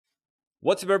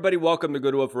What's up, everybody? Welcome to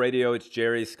Good Wolf Radio. It's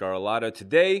Jerry Scarlato.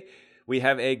 Today, we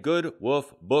have a Good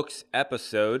Wolf Books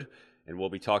episode, and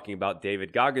we'll be talking about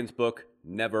David Goggins' book,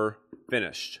 Never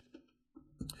Finished.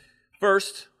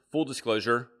 First, full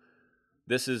disclosure,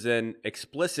 this is an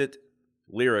explicit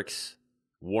lyrics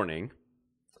warning.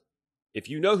 If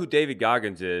you know who David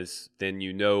Goggins is, then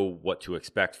you know what to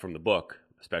expect from the book,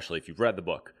 especially if you've read the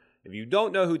book. If you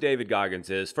don't know who David Goggins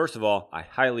is, first of all, I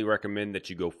highly recommend that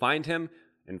you go find him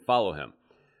and follow him.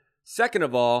 Second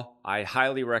of all, I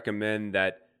highly recommend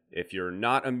that if you're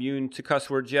not immune to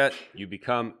cuss words yet, you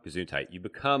become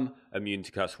immune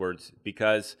to cuss words,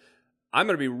 because I'm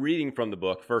going to be reading from the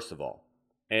book, first of all.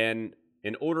 And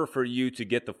in order for you to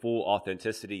get the full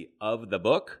authenticity of the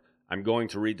book, I'm going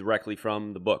to read directly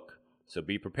from the book. So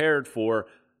be prepared for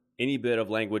any bit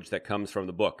of language that comes from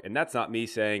the book. And that's not me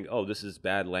saying, oh, this is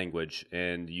bad language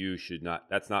and you should not.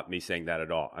 That's not me saying that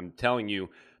at all. I'm telling you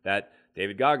that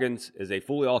David Goggins is a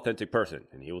fully authentic person,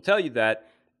 and he will tell you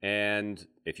that, and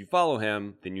if you follow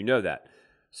him, then you know that.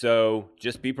 So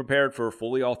just be prepared for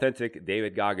fully authentic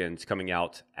David Goggins coming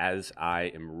out as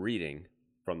I am reading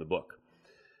from the book.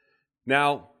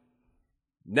 Now,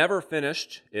 Never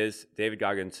Finished is David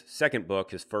Goggins' second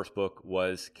book. His first book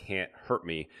was Can't Hurt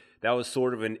Me. That was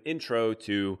sort of an intro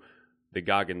to the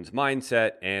Goggins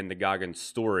mindset and the Goggins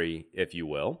story, if you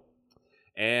will.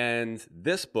 And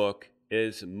this book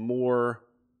is a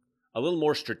little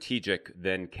more strategic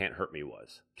than Can't Hurt Me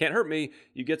was. Can't Hurt Me,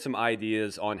 you get some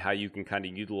ideas on how you can kind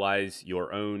of utilize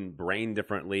your own brain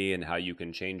differently and how you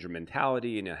can change your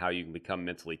mentality and how you can become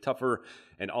mentally tougher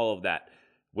and all of that,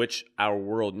 which our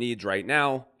world needs right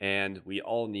now, and we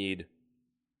all need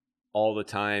all the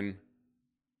time.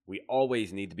 We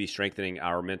always need to be strengthening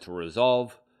our mental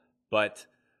resolve, but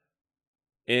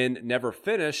in Never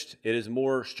Finished, it is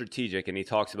more strategic, and he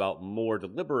talks about more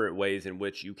deliberate ways in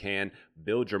which you can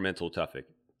build your mental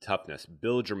toughness,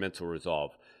 build your mental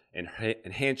resolve, and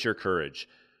enhance your courage,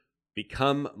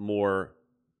 become more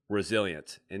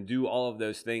resilient, and do all of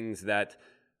those things that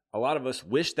a lot of us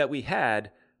wish that we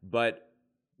had, but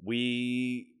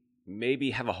we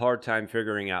maybe have a hard time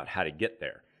figuring out how to get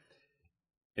there.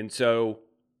 And so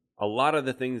a lot of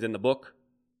the things in the book,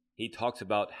 he talks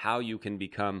about how you can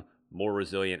become more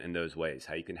resilient in those ways,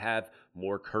 how you can have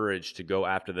more courage to go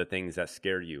after the things that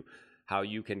scare you, how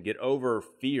you can get over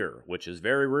fear, which is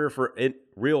very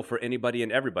real for anybody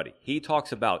and everybody. He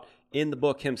talks about in the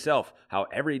book himself how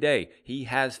every day he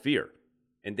has fear.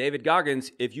 And David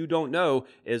Goggins, if you don't know,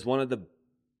 is one of the,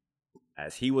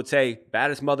 as he would say,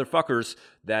 baddest motherfuckers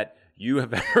that you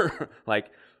have ever,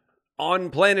 on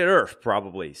planet Earth,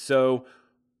 probably. So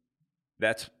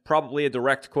that's probably a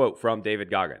direct quote from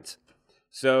David Goggins.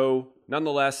 So,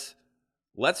 nonetheless,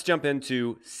 let's jump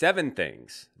into 7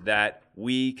 things that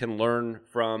we can learn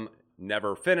from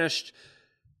Never Finished.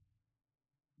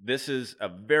 This is a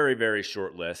very, very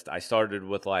short list. I started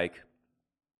with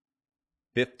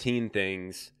 15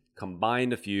 things,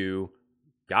 combined a few,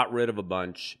 got rid of a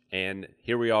bunch, and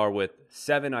here we are with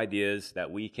 7 ideas that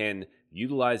we can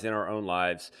utilize in our own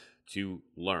lives to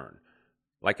learn.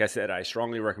 Like I said, I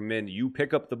strongly recommend you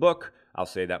pick up the book. I'll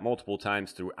say that multiple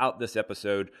times throughout this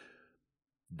episode.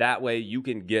 That way you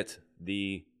can get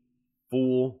the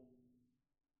full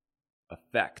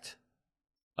effect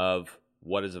of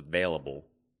what is available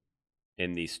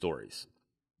in these stories.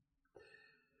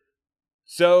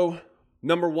 So,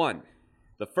 number 1,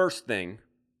 the first thing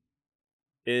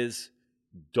is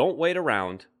don't wait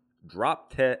around.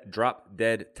 Drop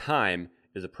dead time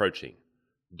is approaching.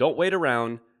 Don't wait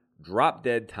around. Drop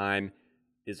dead time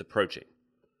is approaching.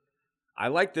 I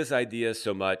like this idea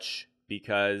so much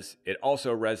because it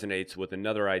also resonates with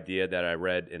another idea that I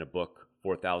read in a book,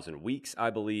 4,000 Weeks, I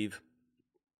believe,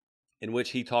 in which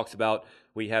he talks about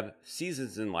we have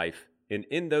seasons in life, and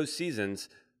in those seasons,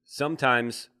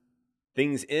 sometimes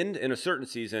things end in a certain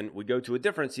season, we go to a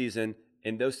different season,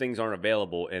 and those things aren't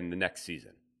available in the next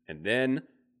season. And then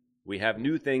we have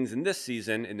new things in this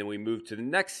season, and then we move to the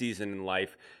next season in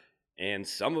life, and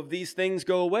some of these things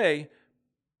go away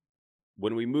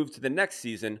when we move to the next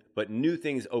season, but new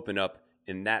things open up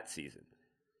in that season.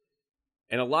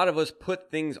 And a lot of us put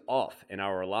things off in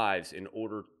our lives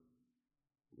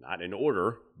not in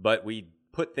order, but we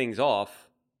put things off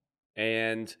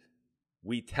and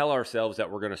we tell ourselves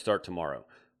that we're going to start tomorrow.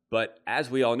 But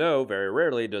as we all know, very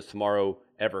rarely does tomorrow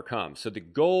ever come. So the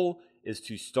goal is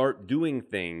to start doing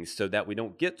things so that we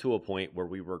don't get to a point where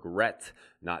we regret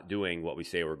not doing what we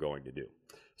say we're going to do.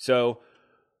 So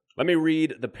let me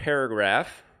read the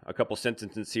paragraph, a couple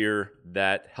sentences here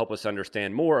that help us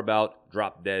understand more about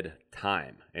drop dead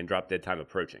time and drop dead time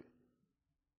approaching.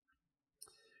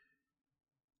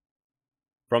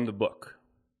 From the book.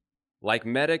 Like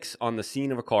medics on the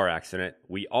scene of a car accident,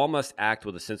 we all must act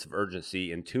with a sense of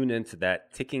urgency and tune into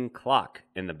that ticking clock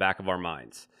in the back of our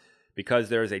minds, because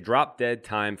there is a drop-dead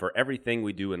time for everything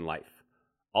we do in life.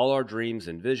 All our dreams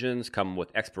and visions come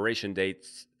with expiration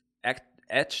dates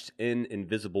etched in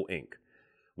invisible ink.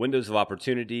 Windows of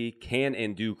opportunity can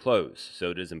and do close,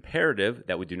 so it is imperative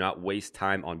that we do not waste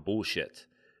time on bullshit.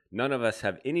 None of us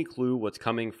have any clue what's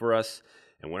coming for us,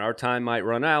 and when our time might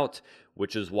run out,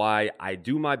 which is why I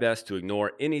do my best to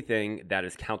ignore anything that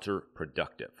is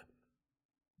counterproductive.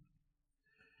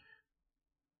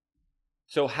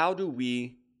 So how do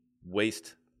we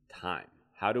waste time?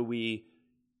 How do we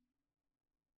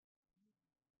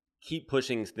keep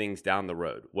pushing things down the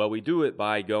road? Well, we do it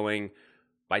by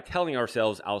telling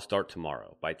ourselves, I'll start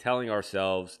tomorrow, by telling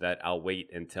ourselves that I'll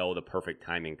wait until the perfect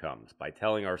timing comes, by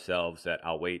telling ourselves that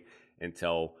I'll wait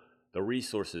until the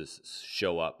resources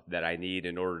show up that I need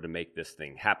in order to make this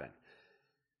thing happen.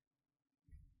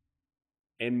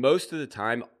 And most of the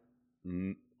time,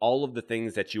 all of the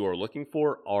things that you are looking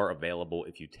for are available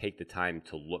if you take the time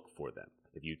to look for them,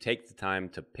 if you take the time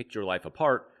to pick your life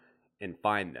apart and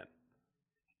find them.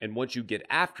 And once you get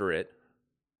after it,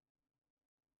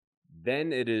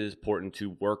 then it is important to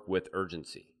work with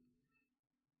urgency.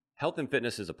 Health and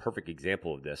fitness is a perfect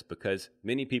example of this because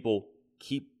many people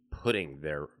keep putting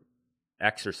their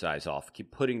exercise off,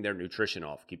 keep putting their nutrition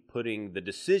off, keep putting the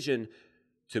decision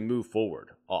to move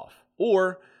forward off.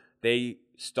 Or they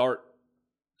start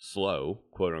slow,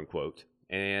 quote unquote,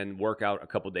 and work out a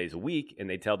couple days a week, and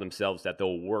they tell themselves that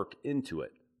they'll work into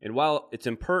it. And while it's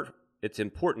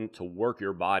important to work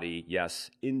your body, yes,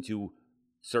 into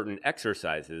certain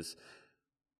exercises,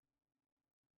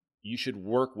 you should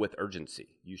work with urgency.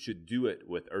 You should do it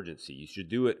with urgency. You should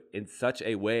do it in such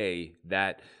a way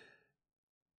that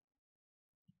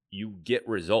you get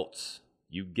results.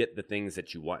 You get the things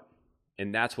that you want.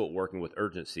 And that's what working with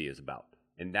urgency is about.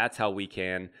 And that's how we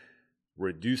can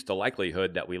reduce the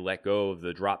likelihood that we let go of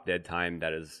the drop dead time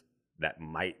that is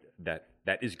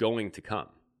going to come.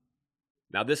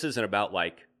 Now, this isn't about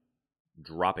like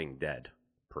dropping dead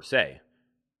per se.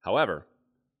 However,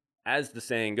 as the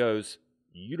saying goes,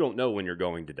 you don't know when you're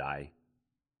going to die.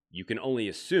 You can only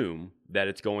assume that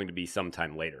it's going to be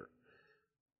sometime later.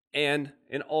 And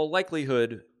in all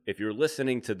likelihood, if you're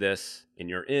listening to this and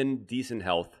you're in decent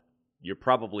health, you're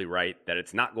probably right that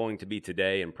it's not going to be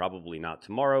today and probably not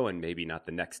tomorrow and maybe not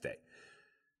the next day.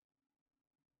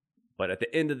 But at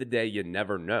the end of the day, you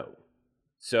never know.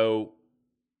 So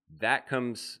that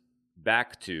comes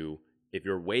back to, if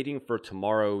you're waiting for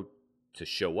tomorrow to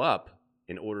show up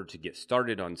in order to get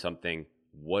started on something,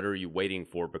 what are you waiting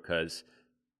for? Because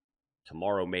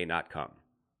tomorrow may not come.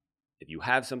 If you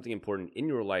have something important in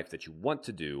your life that you want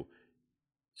to do,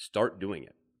 start doing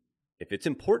it. If it's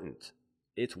important,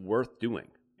 it's worth doing,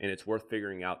 and it's worth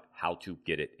figuring out how to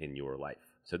get it in your life.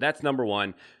 So that's number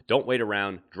one. Don't wait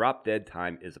around. Drop dead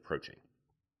time is approaching.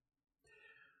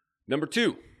 Number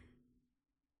two,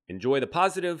 enjoy the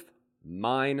positive,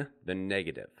 mine the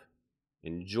negative.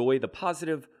 Enjoy the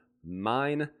positive,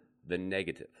 mine the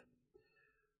negative.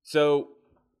 So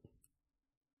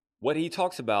what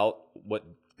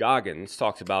Goggins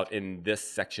talks about in this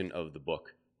section of the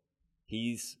book,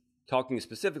 he's talking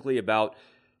specifically about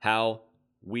how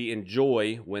we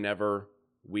enjoy whenever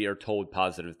we are told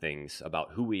positive things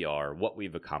about who we are, what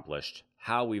we've accomplished,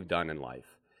 how we've done in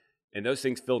life. And those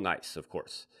things feel nice, of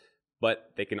course.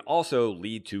 But they can also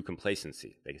lead to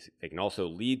complacency. They can also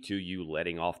lead to you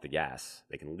letting off the gas.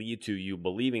 They can lead to you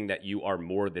believing that you are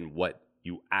more than what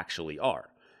you actually are.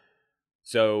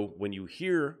 So when you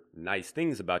hear nice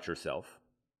things about yourself,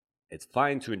 it's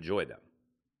fine to enjoy them.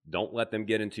 Don't let them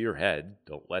get into your head.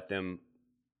 Don't let them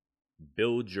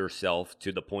build yourself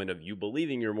to the point of you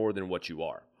believing you're more than what you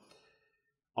are.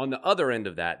 On the other end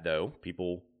of that, though,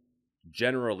 people,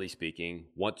 generally speaking,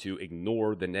 want to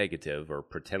ignore the negative or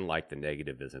pretend like the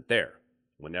negative isn't there.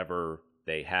 Whenever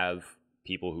they have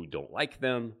people who don't like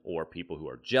them, or people who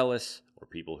are jealous, or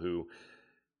people who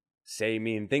say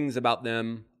mean things about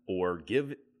them, or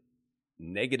give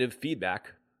negative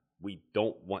feedback, we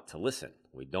don't want to listen.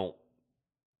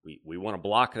 We want to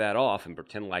block that off and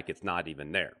pretend like it's not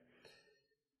even there.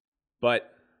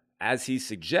 But as he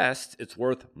suggests, it's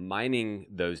worth mining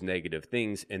those negative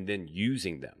things and then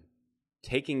using them,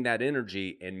 taking that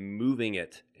energy and moving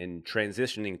it and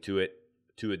transitioning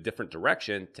to a different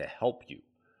direction to help you.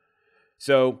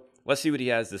 So let's see what he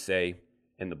has to say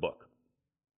in the book.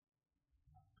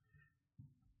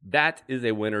 That is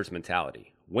a winner's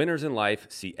mentality. Winners in life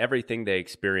see everything they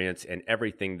experience and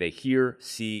everything they hear,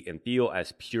 see, and feel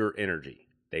as pure energy.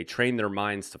 They train their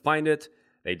minds to find it.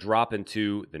 They drop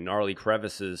into the gnarly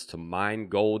crevices to mine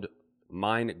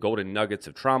golden nuggets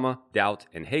of trauma, doubt,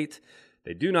 and hate.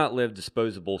 They do not live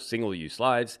disposable, single-use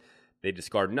lives. They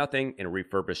discard nothing and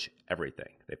refurbish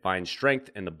everything. They find strength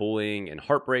in the bullying and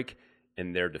heartbreak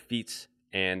in their defeats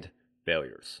and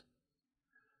failures.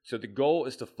 So the goal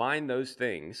is to find those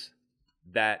things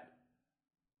that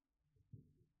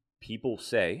people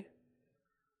say,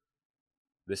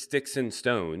 the sticks and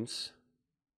stones,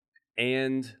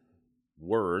 and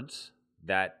words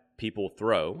that people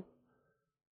throw,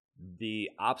 the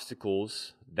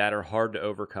obstacles that are hard to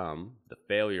overcome, the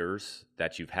failures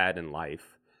that you've had in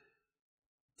life.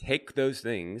 Take those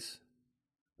things,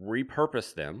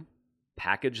 repurpose them,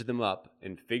 package them up,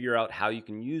 and figure out how you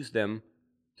can use them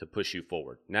to push you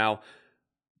forward. Now,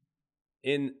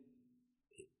 in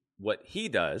what he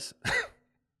does,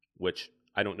 which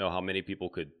I don't know how many people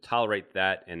could tolerate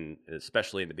that, and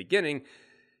especially in the beginning,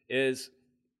 is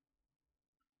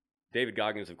David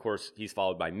Goggins, of course, he's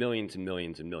followed by millions and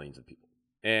millions and millions of people.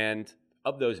 And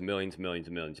of those millions and millions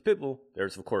and millions of people,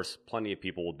 there's, of course, plenty of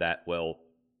people that will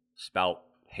spout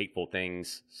hateful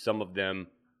things. Some of them,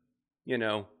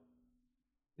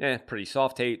 pretty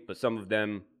soft hate, but some of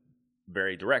them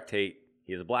very direct hate.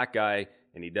 He's a black guy,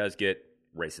 and he does get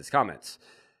racist comments.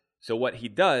 So what he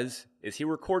does is he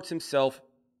records himself.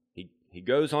 He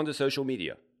goes onto social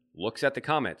media, looks at the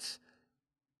comments,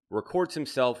 records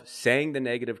himself saying the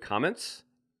negative comments,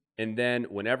 and then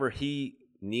whenever he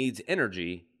needs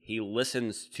energy, he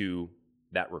listens to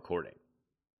that recording.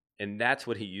 And that's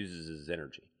what he uses as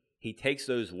energy. He takes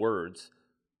those words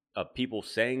of people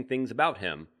saying things about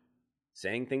him,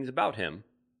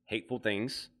 hateful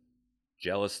things,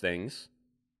 jealous things,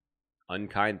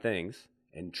 unkind things,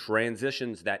 and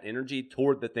transitions that energy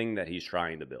toward the thing that he's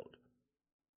trying to build,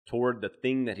 toward the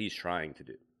thing that he's trying to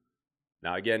do.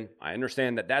 Now, again, I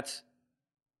understand that that's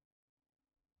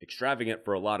extravagant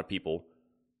for a lot of people,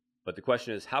 but the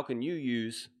question is, how can you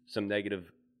use some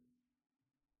negative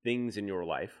things in your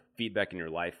life, feedback in your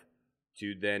life,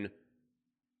 to then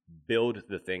build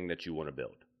the thing that you want to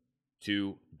build,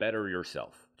 to better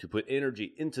yourself, to put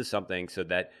energy into something so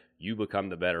that you become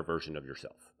the better version of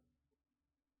yourself?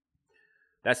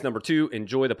 That's number 2,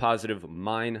 enjoy the positive,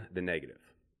 mine the negative.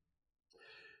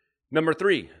 Number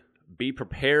 3, be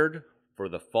prepared for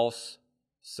the false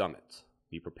summit.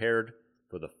 Be prepared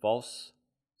for the false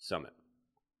summit.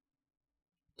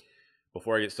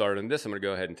 Before I get started on this, I'm going to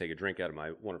go ahead and take a drink out of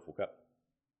my wonderful cup.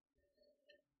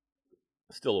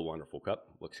 Still a wonderful cup.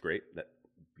 Looks great. That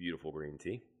beautiful green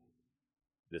tea.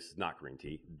 This is not green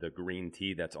tea. The green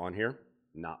tea that's on here,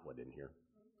 not what in here.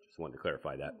 Just wanted to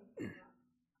clarify that.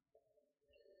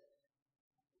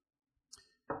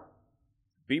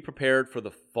 Be prepared for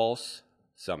the false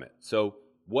summit. So,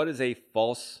 what is a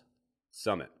false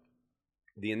summit?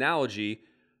 The analogy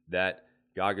that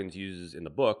Goggins uses in the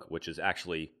book, which is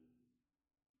actually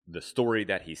the story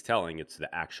that he's telling, it's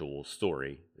the actual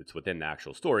story, it's within the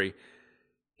actual story.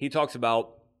 He talks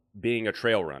about being a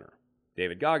trail runner.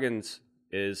 David Goggins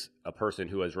is a person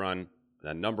who has run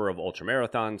a number of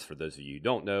ultramarathons. For those of you who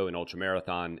don't know, an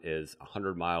ultramarathon is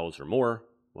 100 miles or more.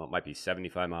 Well, it might be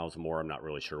 75 miles or more. I'm not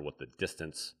really sure what the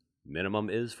distance minimum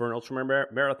is for an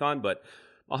ultramarathon, but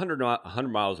 100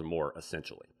 miles or more,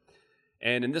 essentially.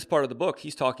 And in this part of the book,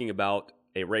 he's talking about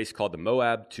a race called the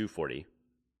Moab 240.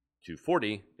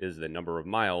 240 is the number of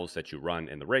miles that you run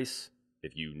in the race.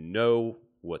 If you know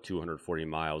what 240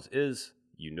 miles is,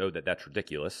 you know that that's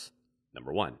ridiculous,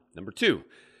 number 1. Number 2,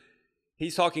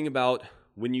 he's talking about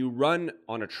when you run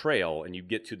on a trail and you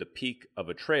get to the peak of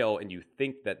a trail and you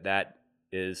think that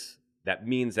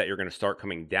means that you're going to start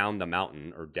coming down the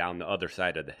mountain or down the other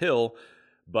side of the hill,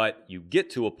 but you get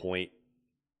to a point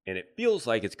and it feels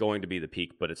like it's going to be the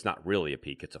peak, but it's not really a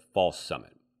peak. It's a false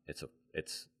summit.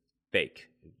 It's fake.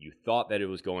 You thought that it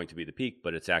was going to be the peak,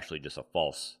 but it's actually just a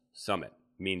false summit.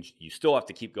 It means you still have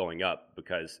to keep going up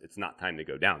because it's not time to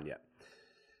go down yet.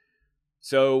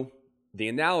 So the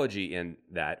analogy in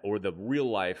that, or the real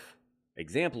life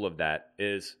example of that,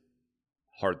 is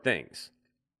hard things.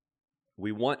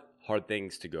 We want hard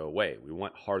things to go away. We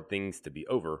want hard things to be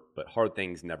over, but hard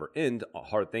things never end.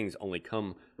 Hard things only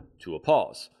come to a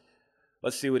pause.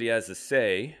 Let's see what he has to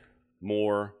say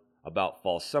more about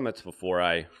false summits before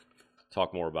I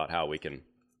talk more about how we can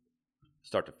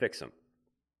start to fix them.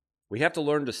 We have to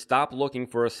learn to stop looking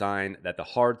for a sign that the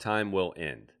hard time will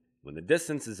end. When the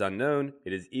distance is unknown,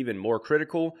 it is even more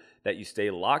critical that you stay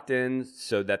locked in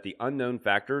so that the unknown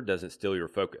factor doesn't steal your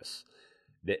focus.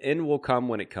 The end will come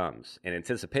when it comes, and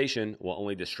anticipation will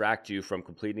only distract you from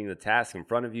completing the task in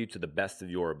front of you to the best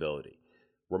of your ability.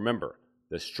 Remember,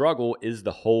 the struggle is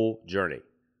the whole journey.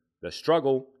 The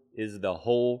struggle is the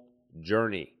whole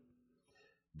journey.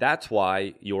 That's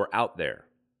why you're out there.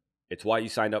 It's why you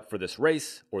signed up for this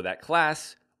race or that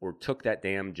class or took that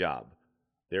damn job.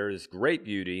 There is great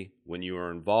beauty when you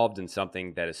are involved in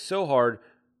something that is so hard,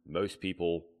 most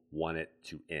people want it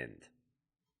to end.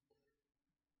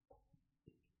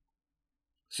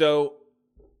 So,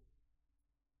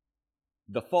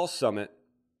 the false summit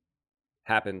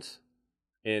happens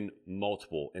in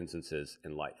multiple instances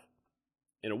in life.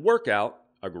 In a workout,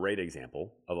 a great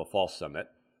example of a false summit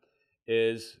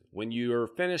is when you're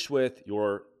finished with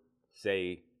your,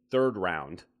 say, third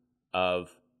round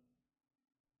of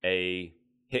a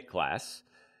HIIT class,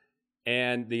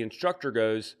 and the instructor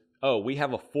goes, oh, we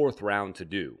have a fourth round to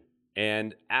do.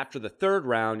 And after the third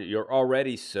round, you're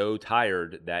already so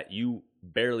tired that you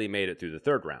barely made it through the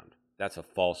third round. That's a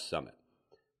false summit.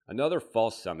 Another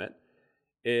false summit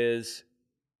is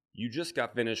you just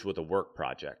got finished with a work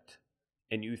project,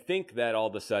 and you think that all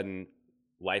of a sudden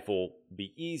life will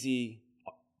be easy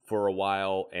for a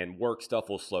while and work stuff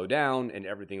will slow down and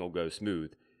everything will go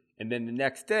smooth. And then the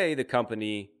next day, the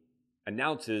company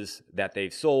announces that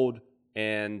they've sold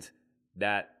and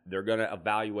that they're going to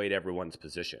evaluate everyone's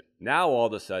position. Now, all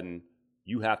of a sudden,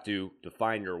 you have to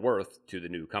define your worth to the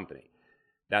new company.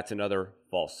 That's another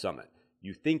false summit.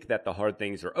 You think that the hard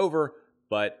things are over,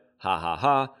 but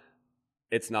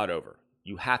it's not over.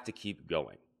 You have to keep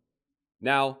going.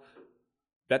 Now,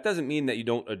 that doesn't mean that you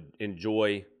don't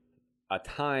enjoy a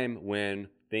time when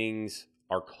things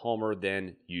are calmer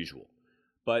than usual.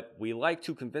 But we like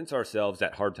to convince ourselves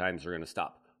that hard times are going to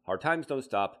stop. Hard times don't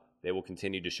stop. They will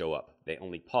continue to show up. They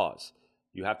only pause.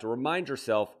 You have to remind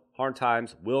yourself hard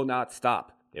times will not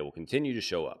stop. They will continue to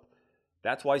show up.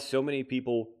 That's why so many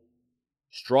people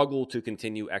struggle to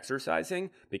continue exercising,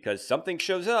 because something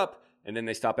shows up and then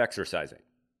they stop exercising.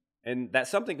 And that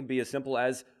something can be as simple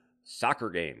as soccer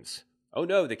games. Oh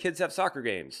no, the kids have soccer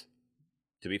games.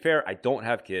 To be fair, I don't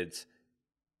have kids,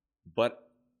 but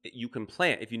you can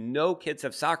plan. If you know kids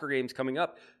have soccer games coming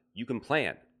up, you can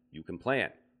plan. You can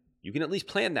plan. You can at least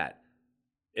plan that.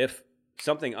 If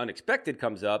something unexpected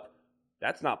comes up,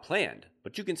 that's not planned,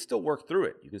 but you can still work through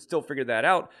it. You can still figure that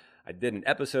out. I did an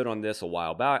episode on this a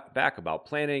while back about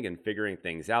planning and figuring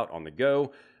things out on the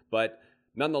go, but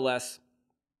nonetheless,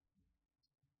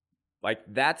 like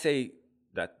that's a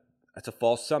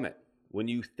false summit. When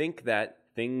you think that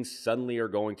things suddenly are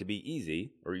going to be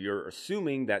easy, or you're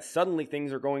assuming that suddenly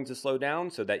things are going to slow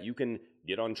down so that you can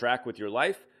get on track with your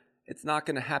life, it's not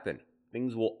going to happen.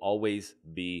 Things will always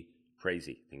be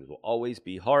crazy. Things will always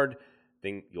be hard.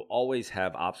 You'll always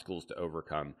have obstacles to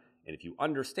overcome. And if you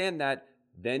understand that,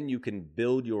 then you can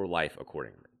build your life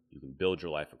accordingly. You can build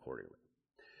your life accordingly.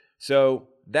 So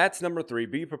that's number 3.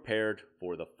 Be prepared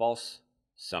for the false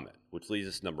summit, which leads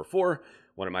us to number 4.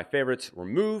 One of my favorites: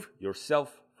 remove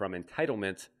yourself from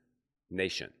entitlement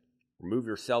nation. Remove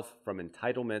yourself from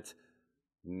entitlement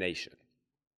nation.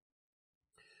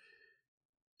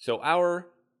 So our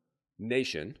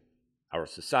nation, our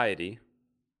society,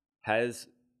 has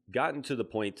gotten to the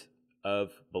point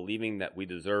of believing that we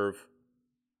deserve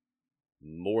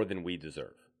more than we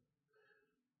deserve.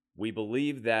 We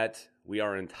believe that we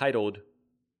are entitled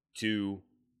to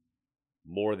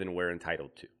more than we're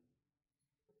entitled to.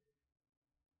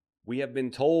 We have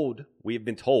been told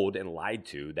and lied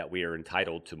to that we are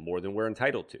entitled to more than we're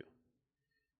entitled to.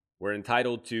 We're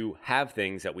entitled to have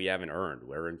things that we haven't earned.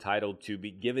 We're entitled to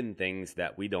be given things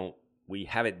that we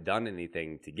haven't done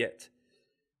anything to get.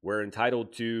 We're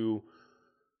entitled to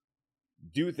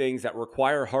do things that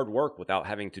require hard work without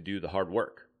having to do the hard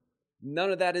work.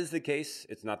 None of that is the case.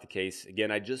 It's not the case. Again,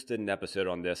 I just did an episode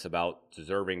on this about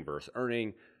deserving versus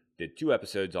earning. Did 2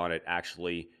 episodes on it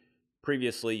actually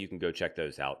previously. You can go check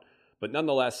those out. But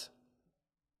nonetheless,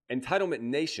 entitlement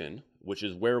nation, which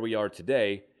is where we are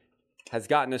today, has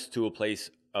gotten us to a place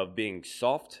of being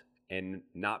soft and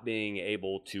not being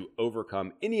able to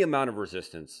overcome any amount of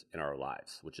resistance in our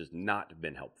lives, which has not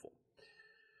been helpful.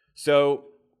 So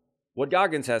what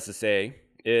Goggins has to say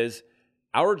is,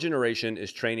 our generation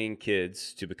is training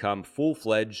kids to become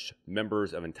full-fledged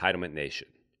members of entitlement nation,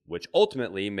 which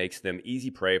ultimately makes them easy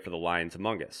prey for the lions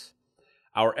among us.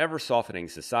 Our ever-softening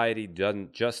society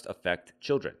doesn't just affect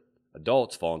children.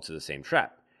 Adults fall into the same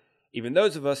trap. Even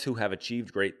those of us who have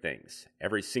achieved great things,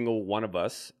 every single one of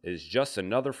us is just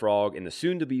another frog in the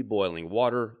soon-to-be boiling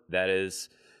water that is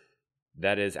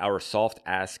our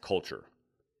soft-ass culture.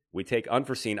 We take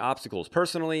unforeseen obstacles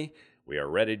personally. We are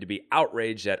ready to be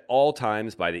outraged at all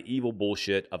times by the evil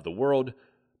bullshit of the world.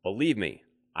 Believe me,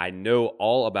 I know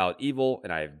all about evil,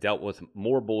 and I have dealt with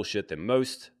more bullshit than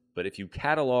most. But if you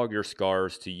catalog your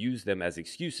scars to use them as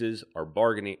excuses or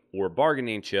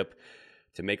bargaining chip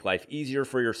to make life easier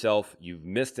for yourself, you've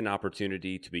missed an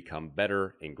opportunity to become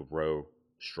better and grow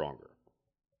stronger.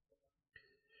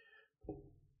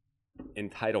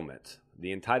 Entitlement.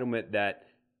 The entitlement that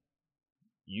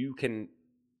you can,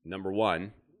 number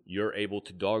one, you're able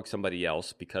to dog somebody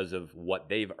else because of what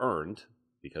they've earned.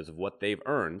 Because of what they've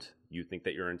earned, you think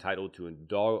that you're entitled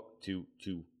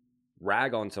to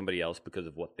rag on somebody else because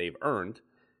of what they've earned.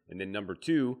 And then number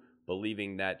two,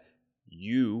 believing that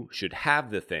you should have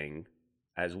the thing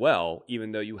as well,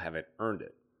 even though you haven't earned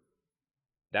it.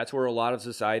 That's where a lot of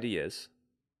society is.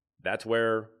 That's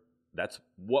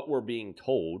what we're being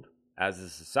told as a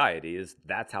society, is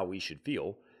that's how we should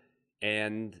feel.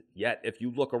 And yet, if you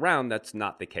look around, that's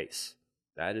not the case.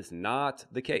 That is not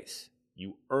the case.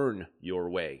 You earn your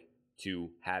way to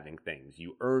having things.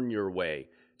 You earn your way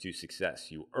to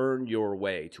success. You earn your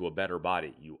way to a better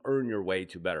body. You earn your way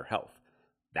to better health.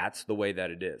 That's the way that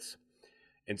it is.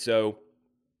 And so,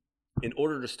 in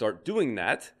order to start doing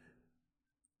that,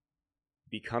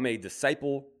 become a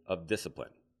disciple of discipline,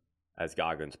 as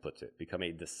Goggins puts it. Become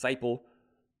a disciple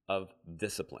of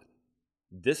discipline.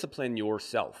 Discipline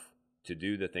yourself to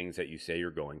do the things that you say you're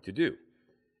going to do.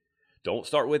 Don't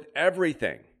start with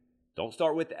everything. Don't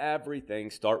start with everything.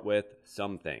 Start with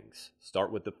some things.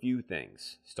 Start with a few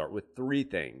things. Start with 3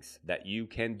 things that you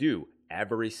can do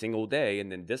every single day,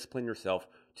 and then discipline yourself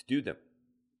to do them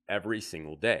every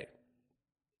single day.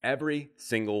 Every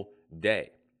single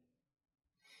day.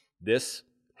 This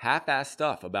half-assed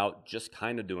stuff about just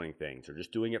kind of doing things, or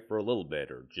just doing it for a little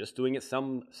bit, or just doing it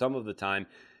some of the time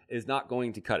is not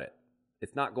going to cut it.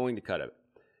 It's not going to cut it.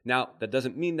 Now, that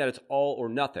doesn't mean that it's all or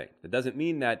nothing. That doesn't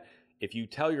mean that if you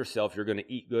tell yourself you're going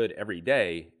to eat good every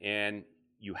day and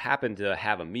you happen to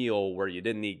have a meal where you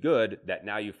didn't eat good, that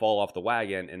now you fall off the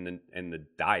wagon and the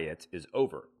diet is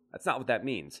over. That's not what that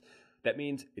means. That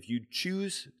means if you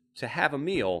choose to have a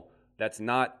meal that's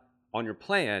not on your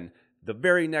plan, the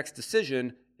very next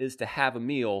decision is to have a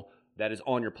meal that is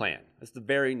on your plan. That's the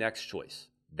very next choice.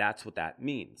 That's what that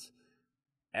means.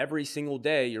 Every single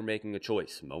day, you're making a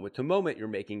choice. Moment to moment, you're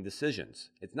making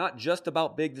decisions. It's not just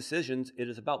about big decisions. It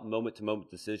is about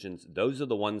moment-to-moment decisions. Those are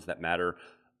the ones that matter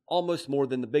almost more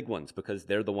than the big ones, because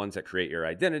they're the ones that create your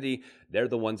identity. They're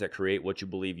the ones that create what you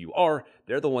believe you are.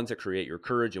 They're the ones that create your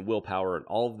courage and willpower and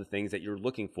all of the things that you're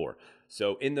looking for.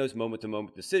 So in those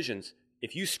moment-to-moment decisions,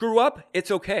 if you screw up, it's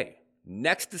okay.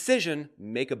 Next decision,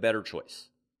 make a better choice.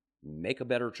 Make a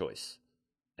better choice.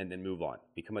 And then move on.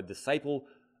 Become a disciple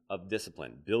of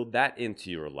discipline. Build that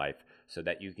into your life so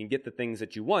that you can get the things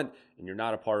that you want, and you're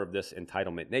not a part of this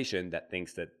entitlement nation that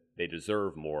thinks that they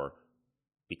deserve more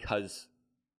because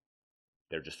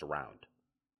they're just around.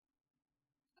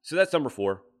 So that's number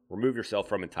 4. Remove yourself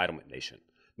from entitlement nation.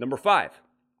 Number 5.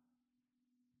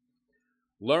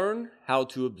 Learn how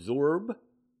to absorb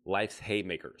life's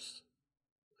haymakers.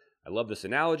 I love this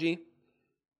analogy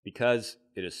because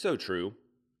it is so true,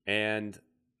 and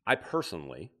I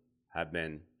personally have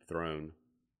been thrown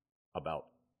about,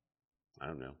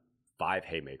 5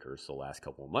 haymakers the last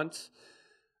couple of months,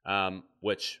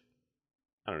 which,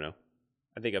 I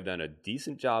think I've done a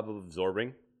decent job of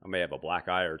absorbing. I may have a black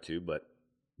eye or 2, but,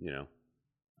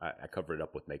 I cover it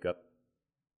up with makeup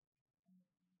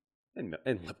and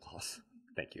lip gloss.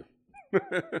 Thank you.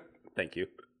 Thank you.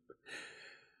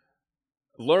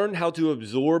 Learn how to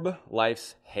absorb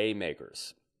life's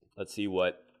haymakers. Let's see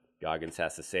what Goggins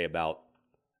has to say about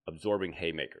absorbing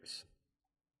haymakers.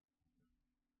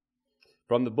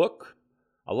 From the book,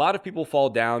 a lot of people fall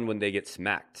down when they get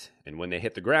smacked, and when they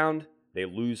hit the ground, they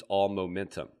lose all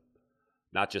momentum.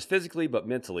 Not just physically, but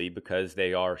mentally, because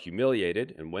they are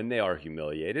humiliated, and when they are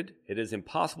humiliated, it is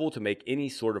impossible to make any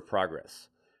sort of progress.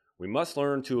 We must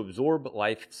learn to absorb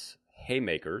life's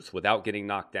haymakers without getting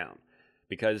knocked down,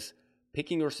 because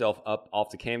picking yourself up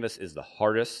off the canvas is the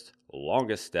hardest,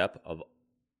 longest step of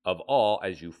all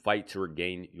as you fight to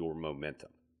regain your momentum.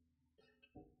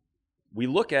 We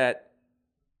look at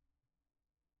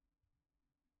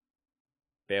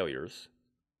failures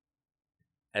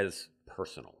as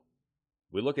personal.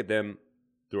 We look at them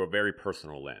through a very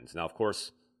personal lens. Now, of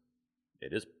course,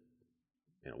 it is,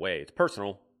 in a way, it's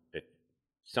personal. If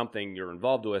something you're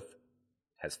involved with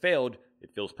has failed,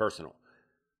 it feels personal.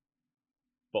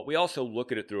 But we also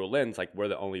look at it through a lens like we're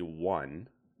the only one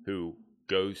who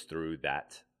goes through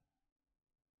that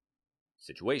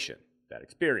situation, that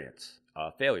experience,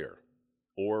 a failure,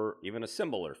 or even a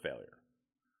similar failure.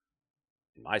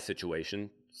 In my situation,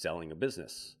 selling a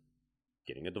business,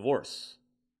 getting a divorce.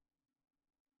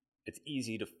 It's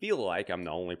easy to feel like I'm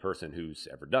the only person who's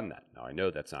ever done that. Now, I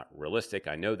know that's not realistic.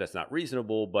 I know that's not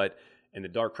reasonable, but in the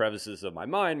dark crevices of my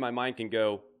mind can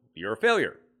go, you're a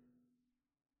failure.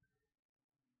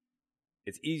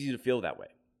 It's easy to feel that way.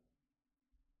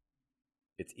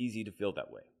 It's easy to feel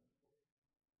that way.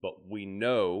 But we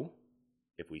know,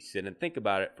 if we sit and think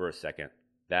about it for a second,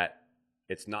 that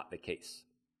it's not the case.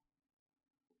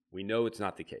 We know it's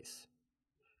not the case.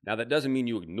 Now, that doesn't mean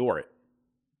you ignore it.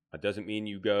 That doesn't mean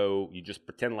you just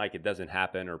pretend like it doesn't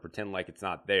happen or pretend like it's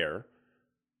not there.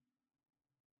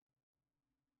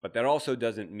 But that also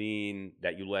doesn't mean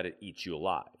that you let it eat you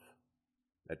alive.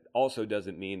 That also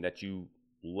doesn't mean that you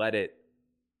let it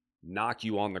knock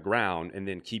you on the ground and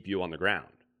then keep you on the ground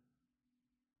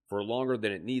for longer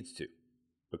than it needs to.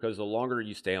 Because the longer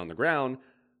you stay on the ground,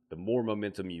 the more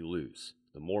momentum you lose.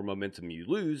 The more momentum you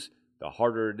lose, the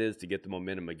harder it is to get the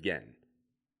momentum again.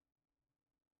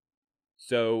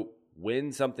 So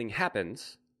when something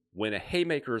happens, when a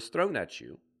haymaker is thrown at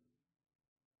you,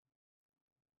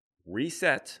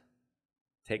 reset,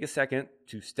 take a second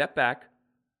to step back,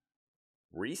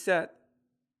 reset,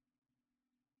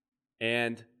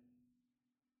 and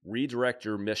redirect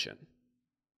your mission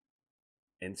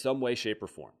in some way, shape, or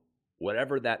form,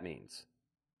 whatever that means.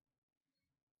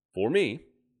 For me,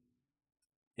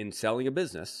 in selling a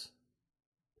business,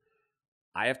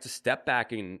 I have to step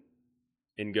back and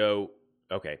go,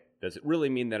 okay, does it really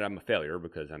mean that I'm a failure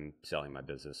because I'm selling my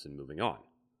business and moving on?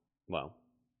 Well,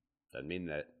 doesn't mean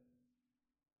that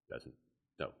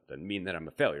I'm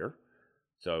a failure.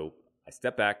 So I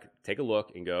step back, take a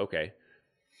look, and go, okay,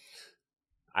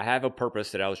 I have a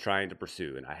purpose that I was trying to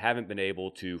pursue, and I haven't been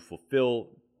able to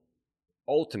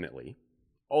ultimately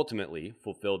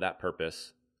fulfill that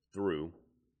purpose through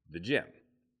the gym.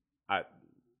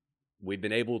 We've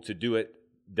been able to do it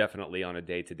definitely on a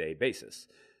day-to-day basis.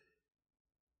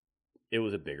 It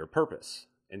was a bigger purpose.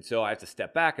 And so I have to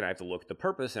step back and I have to look at the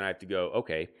purpose and I have to go,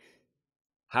 okay,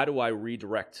 how do I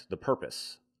redirect the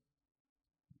purpose?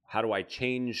 How do I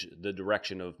change the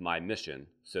direction of my mission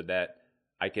so that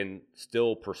I can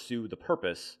still pursue the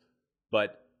purpose,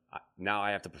 but now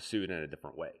I have to pursue it in a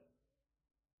different way?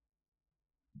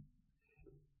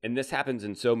 And this happens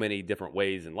in so many different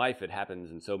ways in life. It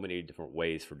happens in so many different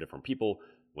ways for different people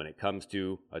when it comes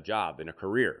to a job and a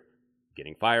career.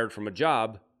 Getting fired from a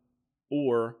job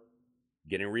or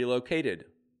getting relocated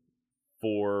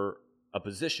for a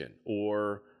position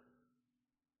or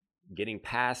getting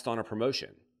passed on a promotion.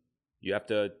 You have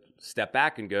to step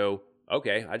back and go,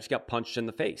 okay, I just got punched in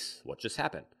the face. What just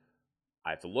happened? I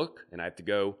have to look and I have to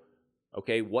go,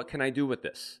 okay, what can I do with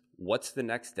this? What's the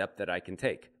next step that I can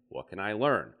take? What can I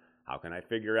learn? How can I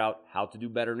figure out how to do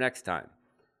better next time?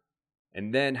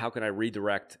 And then how can I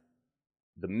redirect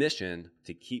the mission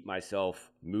to keep myself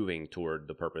moving toward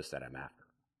the purpose that I'm after?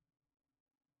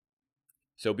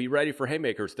 So be ready for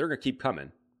haymakers. They're going to keep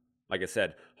coming. Like I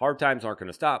said, hard times aren't going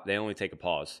to stop. They only take a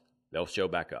pause. They'll show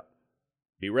back up.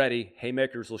 Be ready.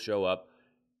 Haymakers will show up.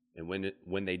 And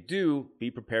when they do,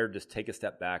 be prepared. Just take a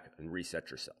step back and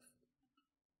reset yourself.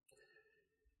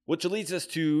 Which leads us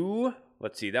to,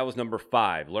 let's see, that was number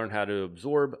 5. Learn how to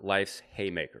absorb life's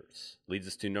haymakers. Leads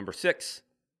us to number 6.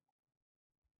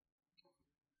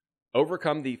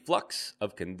 Overcome the flux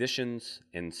of conditions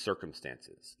and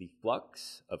circumstances. The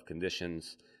flux of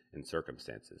conditions and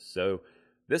circumstances. So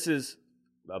this is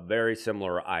a very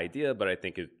similar idea, but I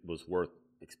think it was worth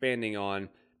expanding on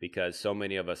because so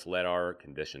many of us let our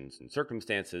conditions and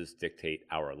circumstances dictate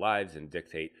our lives and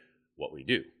dictate what we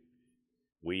do.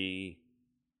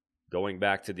 Going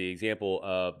back to the example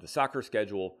of the soccer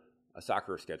schedule, a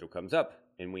soccer schedule comes up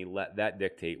and we let that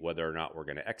dictate whether or not we're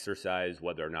going to exercise,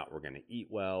 whether or not we're going to eat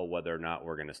well, whether or not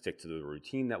we're going to stick to the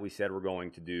routine that we said we're going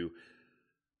to do.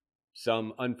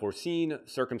 Some unforeseen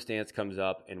circumstance comes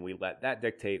up and we let that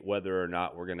dictate whether or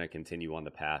not we're going to continue on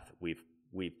the path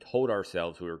we've told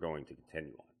ourselves we were going to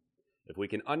continue on. If we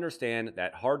can understand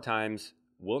that hard times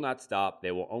will not stop,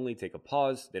 they will only take a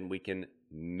pause, then we can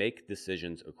make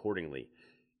decisions accordingly.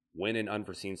 When an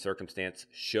unforeseen circumstance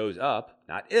shows up,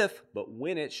 not if, but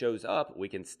when it shows up, we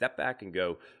can step back and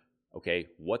go, okay,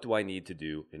 what do I need to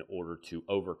do in order to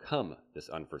overcome this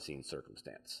unforeseen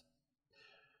circumstance?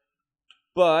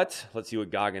 But let's see what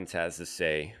Goggins has to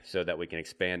say so that we can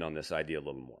expand on this idea a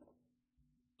little more.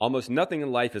 Almost nothing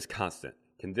in life is constant.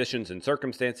 Conditions and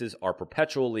circumstances are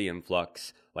perpetually in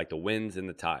flux, like the winds and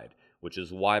the tide, which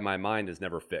is why my mind is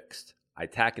never fixed. I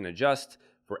tack and adjust,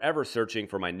 forever searching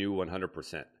for my new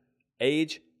 100%.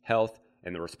 Age, health,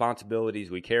 and the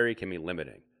responsibilities we carry can be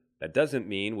limiting. That doesn't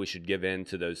mean we should give in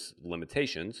to those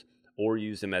limitations or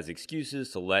use them as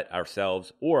excuses to let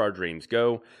ourselves or our dreams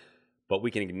go, but we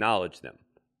can acknowledge them.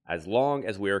 As long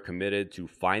as we are committed to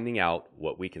finding out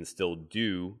what we can still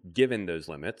do given those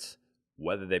limits,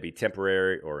 whether they be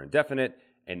temporary or indefinite,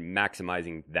 and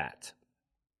maximizing that.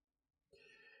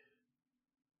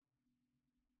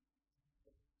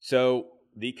 So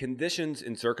the conditions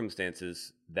and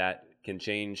circumstances that can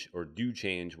change or do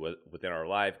change within our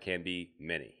life can be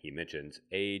many. He mentions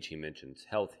age, he mentions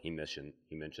health, he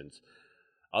mentions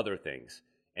other things.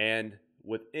 And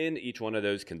within each one of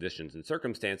those conditions and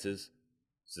circumstances,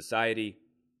 society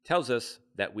tells us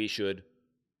that we should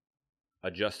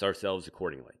adjust ourselves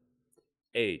accordingly.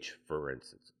 Age, for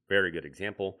instance, very good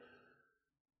example.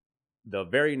 The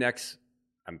very next,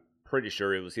 I'm pretty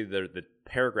sure it was either the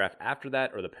paragraph after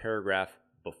that or the paragraph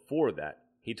before that,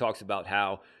 he talks about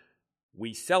how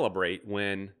we celebrate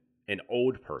when an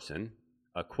old person,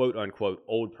 a quote unquote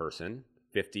old person,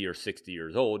 50 or 60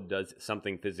 years old, does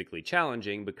something physically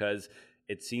challenging because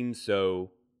it seems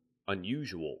so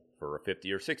unusual for a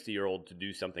 50 or 60-year-old to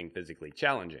do something physically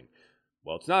challenging.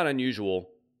 Well, it's not unusual.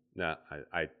 No,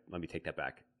 let me take that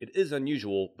back. It is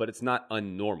unusual, but it's not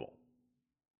unnormal.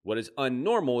 What is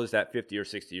unnormal is that 50 or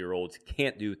 60-year-olds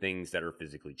can't do things that are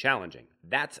physically challenging.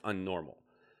 That's unnormal.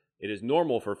 It is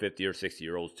normal for 50 or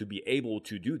 60-year-olds to be able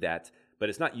to do that, but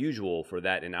it's not usual for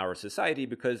that in our society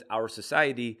because our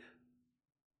society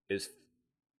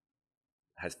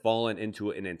has fallen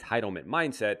into an entitlement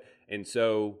mindset, and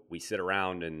so we sit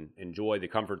around and enjoy the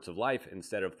comforts of life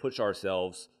instead of push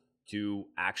ourselves to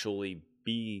actually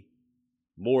be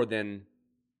more than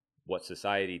what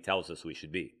society tells us we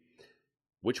should be,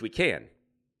 which we can,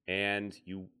 and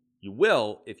you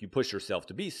will if you push yourself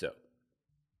to be so.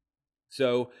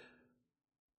 So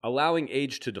allowing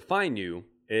age to define you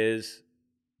is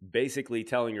basically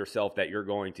telling yourself that you're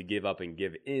going to give up and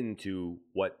give in to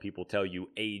what people tell you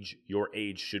your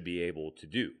age should be able to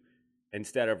do,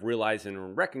 instead of realizing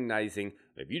and recognizing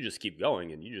if you just keep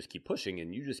going and you just keep pushing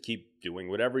and you just keep doing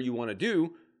whatever you want to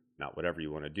do, not whatever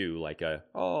you want to do, like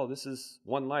this is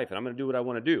one life and I'm going to do what I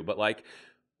want to do, but like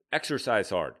exercise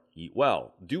hard, eat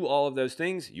well, do all of those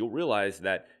things, you'll realize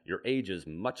that your age is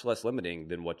much less limiting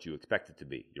than what you expect it to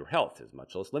be. Your health is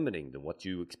much less limiting than what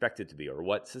you expect it to be or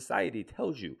what society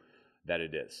tells you that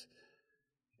it is.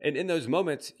 And in those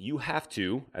moments, you have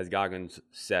to, as Goggins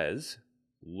says,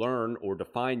 learn or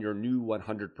define your new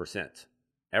 100%.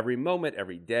 Every moment,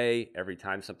 every day, every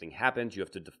time something happens, you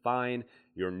have to define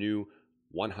your new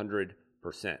 100%.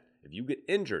 If you get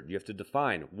injured, you have to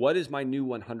define, what is my new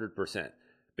 100%?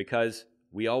 Because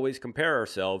we always compare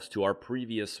ourselves to our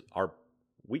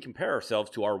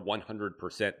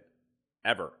 100%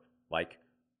 ever. Like,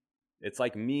 it's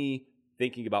like me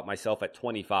thinking about myself at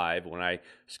 25 when I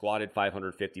squatted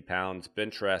 550 pounds,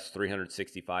 bench pressed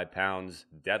 365 pounds,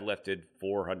 deadlifted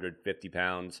 450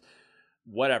 pounds,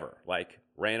 whatever, like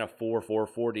ran a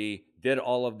 440, did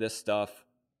all of this stuff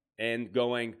and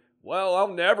going, well, I'll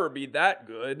never be that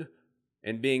good,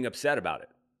 and being upset about it.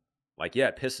 Like, yeah,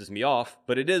 it pisses me off,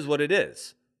 but it is what it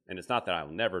is. And it's not that I'll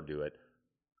never do it.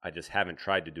 I just haven't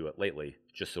tried to do it lately,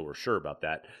 just so we're sure about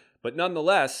that. But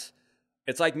nonetheless,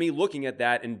 it's like me looking at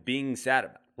that and being sad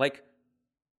about it.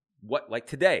 Like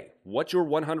today, what's your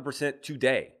 100%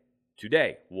 today?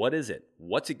 Today, what is it?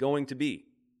 What's it going to be?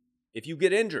 If you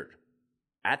get injured,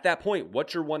 at that point,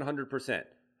 what's your 100%?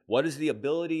 What is the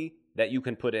ability that you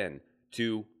can put in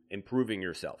to improving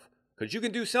yourself? Because you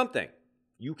can do something.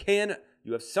 You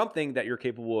have something that you're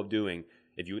capable of doing.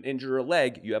 If you injure a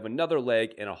leg, you have another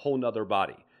leg and a whole nother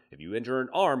body. If you injure an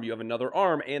arm, you have another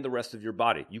arm and the rest of your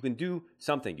body. You can do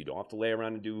something. You don't have to lay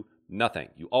around and do nothing.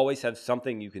 You always have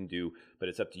something you can do, but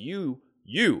it's up to you,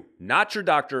 not your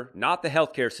doctor, not the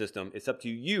healthcare system. It's up to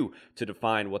you to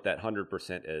define what that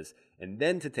 100% is, and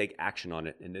then to take action on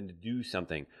it, and then to do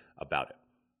something about it.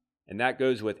 And that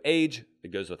goes with age,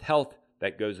 it goes with health,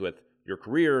 that goes with your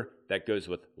career, that goes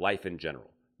with life in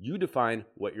general. You define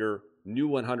what your new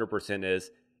 100%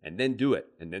 is, and then do it,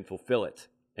 and then fulfill it.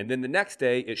 And then the next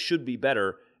day, it should be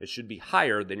better. It should be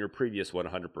higher than your previous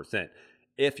 100%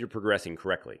 if you're progressing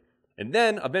correctly. And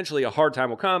then eventually a hard time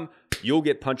will come. You'll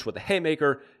get punched with a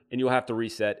haymaker, and you'll have to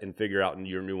reset and figure out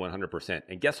your new 100%.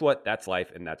 And guess what? That's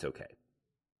life, and that's okay.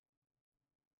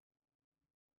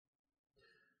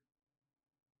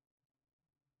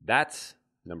 That's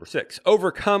number 6.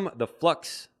 Overcome the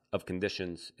flux of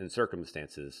conditions and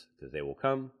circumstances, because they will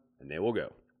come and they will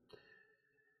go.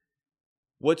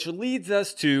 Which leads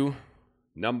us to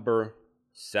number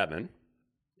 7.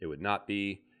 It would not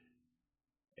be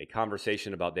a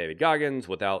conversation about David Goggins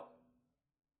without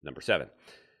number 7.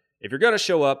 If you're going to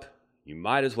show up, you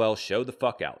might as well show the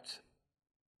fuck out.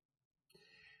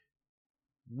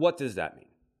 What does that mean?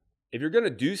 If you're going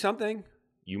to do something,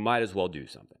 you might as well do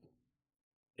something.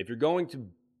 If you're going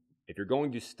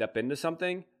to step into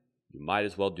something, you might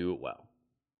as well do it well.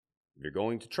 If you're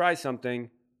going to try something,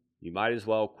 you might as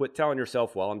well quit telling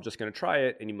yourself, well, I'm just going to try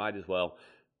it, and you might as well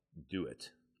do it.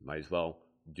 You might as well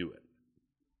do it.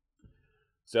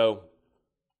 So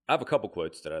I have a couple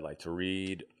quotes that I'd like to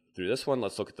read through this one.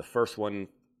 Let's look at the first one,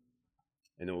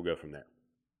 and then we'll go from there.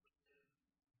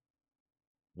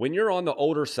 When you're on the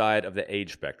older side of the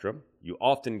age spectrum, you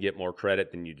often get more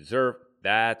credit than you deserve.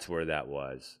 That's where that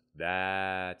was.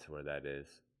 That's where that is.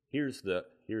 Here's the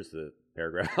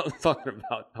paragraph I was talking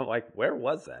about. I'm like, where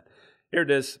was that? Here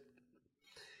it is.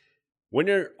 When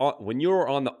you're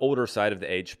on the older side of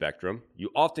the age spectrum, you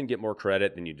often get more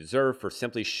credit than you deserve for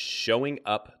simply showing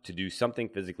up to do something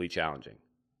physically challenging.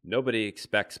 Nobody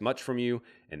expects much from you,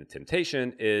 and the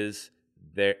temptation is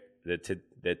there.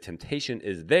 The temptation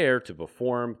is there to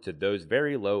perform to those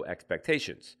very low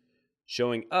expectations.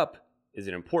 Showing up is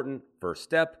an important first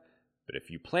step, but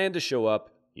if you plan to show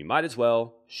up, you might as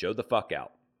well show the fuck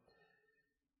out.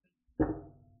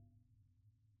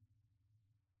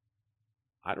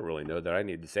 I don't really know that I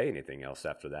need to say anything else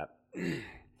after that.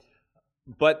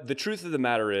 But the truth of the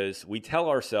matter is, we tell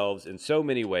ourselves in so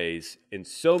many ways, in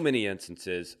so many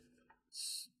instances,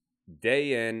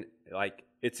 day in, like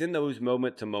it's in those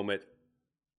moment-to-moment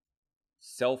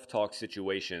self-talk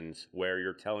situations where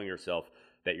you're telling yourself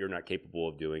that you're not capable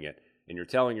of doing it. And you're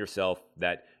telling yourself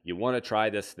that you want to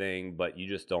try this thing, but you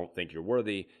just don't think you're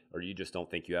worthy, or you just don't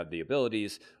think you have the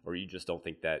abilities, or you just don't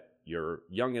think that you're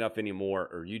young enough anymore,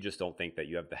 or you just don't think that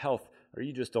you have the health, or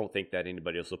you just don't think that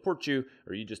anybody will support you,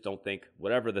 or you just don't think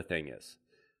whatever the thing is.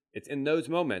 It's in those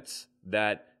moments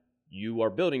that you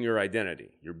are building your identity.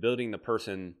 You're building the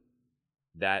person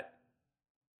that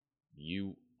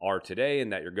you are today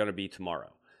and that you're going to be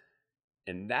tomorrow.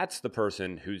 And that's the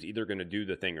person who's either going to do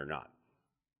the thing or not.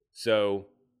 So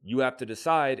you have to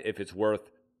decide if it's worth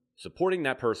supporting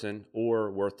that person or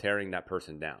worth tearing that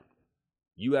person down.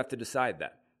 You have to decide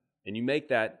that. And you make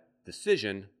that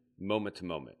decision moment to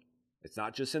moment. It's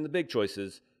not just in the big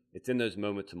choices, it's in those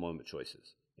moment to moment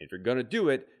choices. And if you're going to do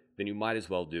it, then you might as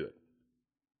well do it.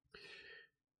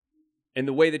 And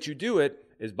the way that you do it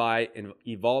is by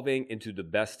evolving into the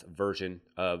best version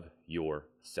of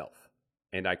yourself.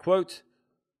 And I quote,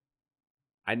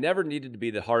 "I never needed to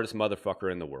be the hardest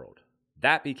motherfucker in the world.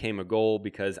 That became a goal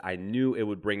because I knew it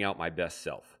would bring out my best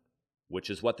self, which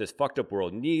is what this fucked up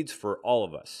world needs for all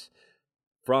of us,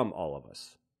 from all of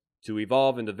us, to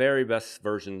evolve into very best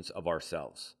versions of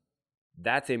ourselves.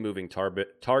 That's a moving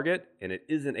target, and it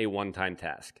isn't a one-time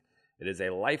task. It is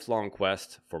a lifelong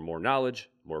quest for more knowledge,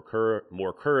 more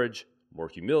courage, more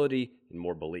humility, and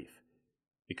more belief.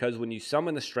 Because when you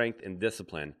summon the strength and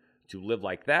discipline to live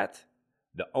like that,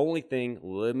 the only thing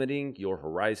limiting your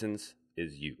horizons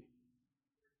is you."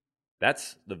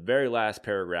 That's the very last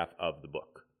paragraph of the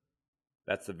book.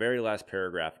 That's the very last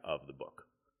paragraph of the book.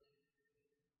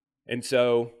 And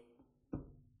so,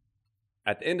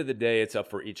 at the end of the day, it's up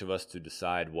for each of us to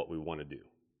decide what we want to do.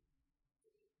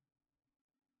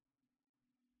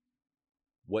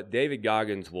 What David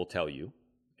Goggins will tell you,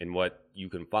 and what you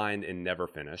can find in Never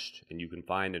Finished, and you can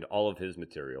find in all of his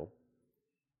material,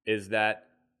 is that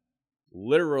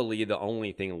literally the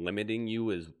only thing limiting you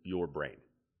is your brain.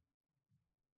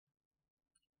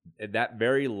 That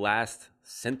very last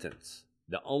sentence,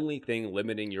 the only thing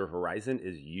limiting your horizon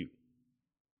is you.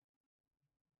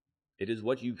 It is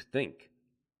what you think.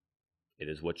 It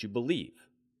is what you believe.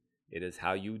 It is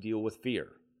how you deal with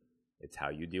fear. It's how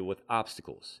you deal with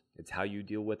obstacles. It's how you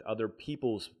deal with other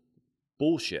people's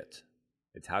bullshit.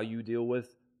 It's how you deal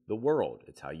with the world.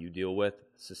 It's how you deal with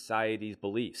society's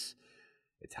beliefs.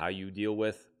 It's how you deal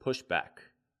with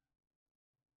pushback.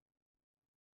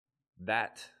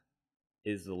 That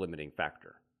is the limiting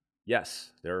factor.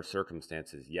 Yes, there are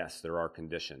circumstances. Yes, there are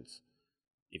conditions.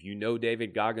 If you know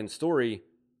David Goggins' story,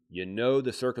 you know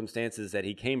the circumstances that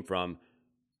he came from,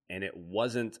 and it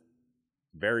wasn't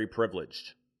very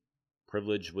privileged.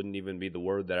 Privilege wouldn't even be the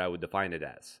word that I would define it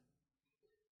as.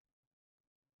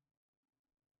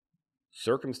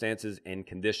 Circumstances and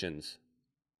conditions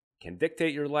can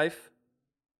dictate your life,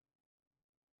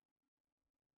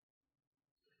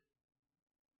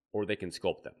 or they can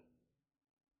sculpt them.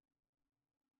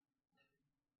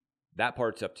 That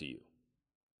part's up to you.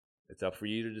 It's up for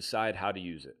you to decide how to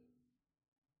use it.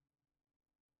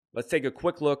 Let's take a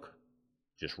quick look,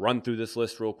 just run through this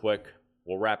list real quick.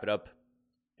 We'll wrap it up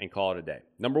and call it a day.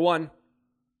 Number 1,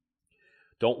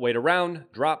 don't wait around.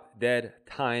 Drop dead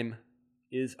time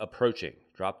is approaching.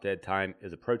 Drop dead time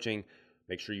is approaching.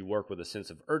 Make sure you work with a sense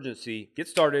of urgency. Get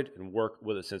started and work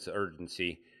with a sense of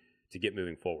urgency to get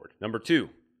moving forward. Number 2,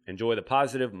 enjoy the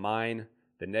positive, mind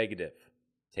the negative.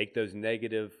 Take those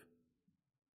negative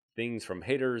things from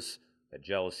haters, that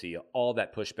jealousy, all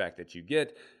that pushback that you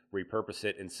get, repurpose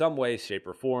it in some way, shape,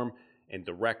 or form, and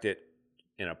direct it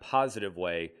in a positive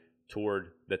way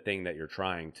toward the thing that you're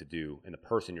trying to do and the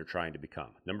person you're trying to become.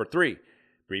 Number 3,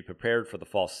 be prepared for the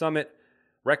fall summit.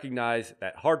 Recognize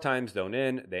that hard times don't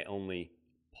end, they only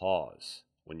pause.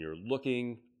 When you're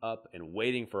looking up and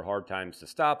waiting for hard times to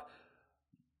stop,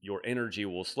 your energy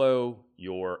will slow,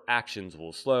 your actions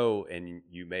will slow, and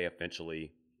you may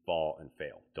eventually fall and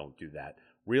fail. Don't do that.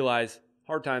 Realize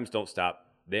hard times don't stop,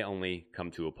 they only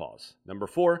come to a pause. Number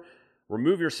 4,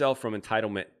 remove yourself from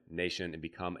entitlement nation and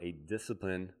become a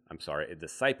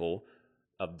disciple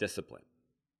of discipline.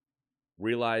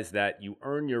 Realize that you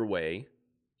earn your way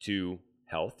to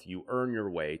health, you earn your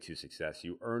way to success,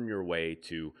 you earn your way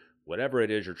to whatever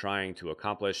it is you're trying to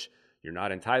accomplish. You're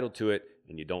not entitled to it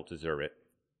and you don't deserve it.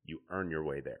 You earn your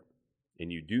way there.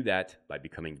 And you do that by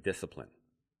becoming disciplined.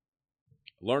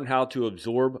 Learn how to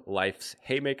absorb life's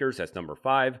haymakers. That's number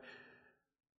 5.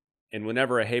 And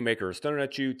whenever a haymaker is thrown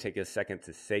at you, take a second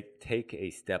to take a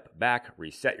step back,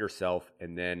 reset yourself,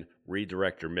 and then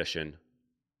redirect your mission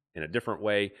in a different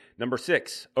way. Number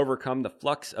 6, overcome the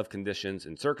flux of conditions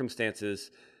and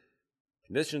circumstances.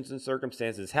 Conditions and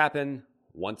circumstances happen.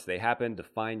 Once they happen,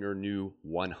 define your new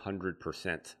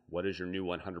 100%. What is your new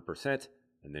 100%?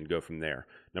 And then go from there.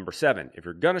 Number 7, if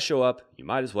you're going to show up, you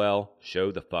might as well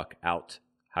show the fuck out.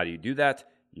 How do you do that?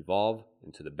 Evolve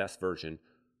into the best version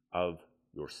of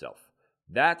yourself.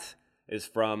 That is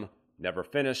from Never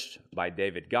Finished by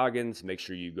David Goggins. Make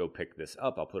sure you go pick this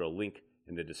up. I'll put a link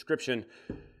in the description.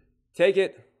 Take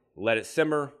it, let it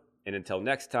simmer, and until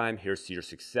next time, here's to your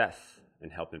success in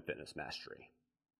health and fitness mastery.